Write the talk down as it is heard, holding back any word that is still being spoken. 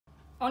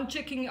on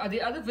checking,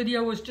 the other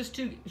video was just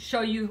to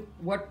show you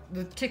what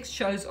the text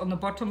shows on the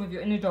bottom of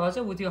your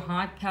Energiser with your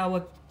high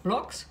power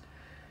blocks,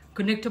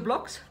 connector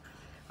blocks.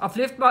 I've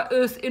left my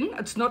earth in.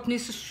 It's not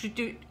necessary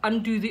to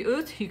undo the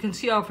earth. You can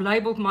see I've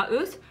labeled my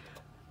earth.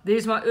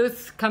 There's my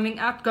earth coming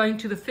out, going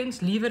to the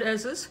fence. Leave it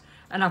as is.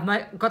 And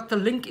I've got the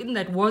link in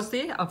that was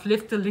there. I've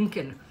left the link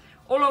in.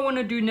 All I want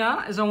to do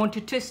now is I want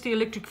to test the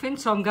electric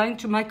fence. So I'm going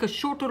to make a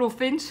short little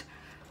fence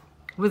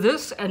with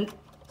this and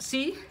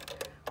see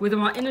whether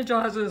my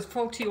Energiser is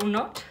faulty or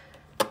not.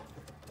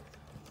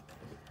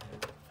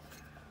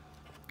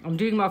 I'm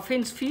doing my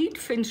fence feed,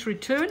 fence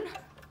return.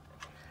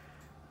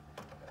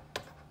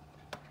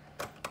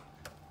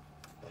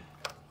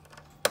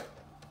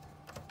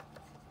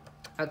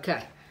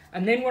 Okay,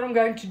 and then what I'm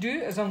going to do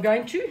is I've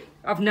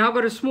now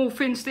got a small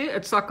fence there.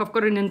 It's like I've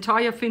got an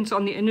entire fence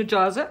on the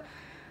Energiser.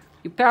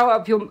 You power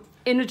up your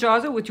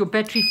Energiser with your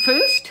battery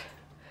first.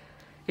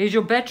 Here's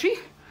your battery.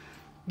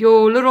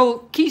 Your little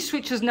key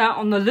switch is now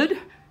on the lid.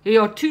 There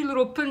are two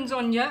little pins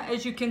on here,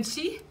 as you can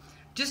see.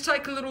 Just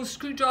take a little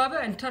screwdriver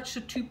and touch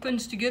the two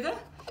pins together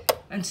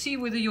and see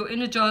whether your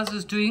Energizer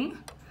is doing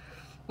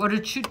what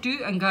it should do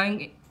and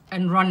going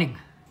and running.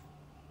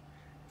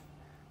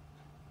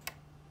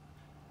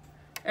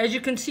 As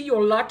you can see,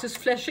 your light is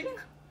flashing,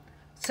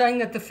 saying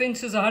that the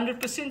fence is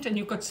 100% and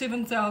you've got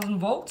 7,000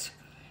 volts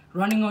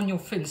running on your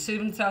fence,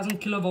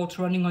 7,000 kilovolts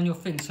running on your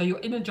fence. So your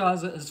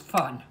Energizer is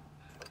fine.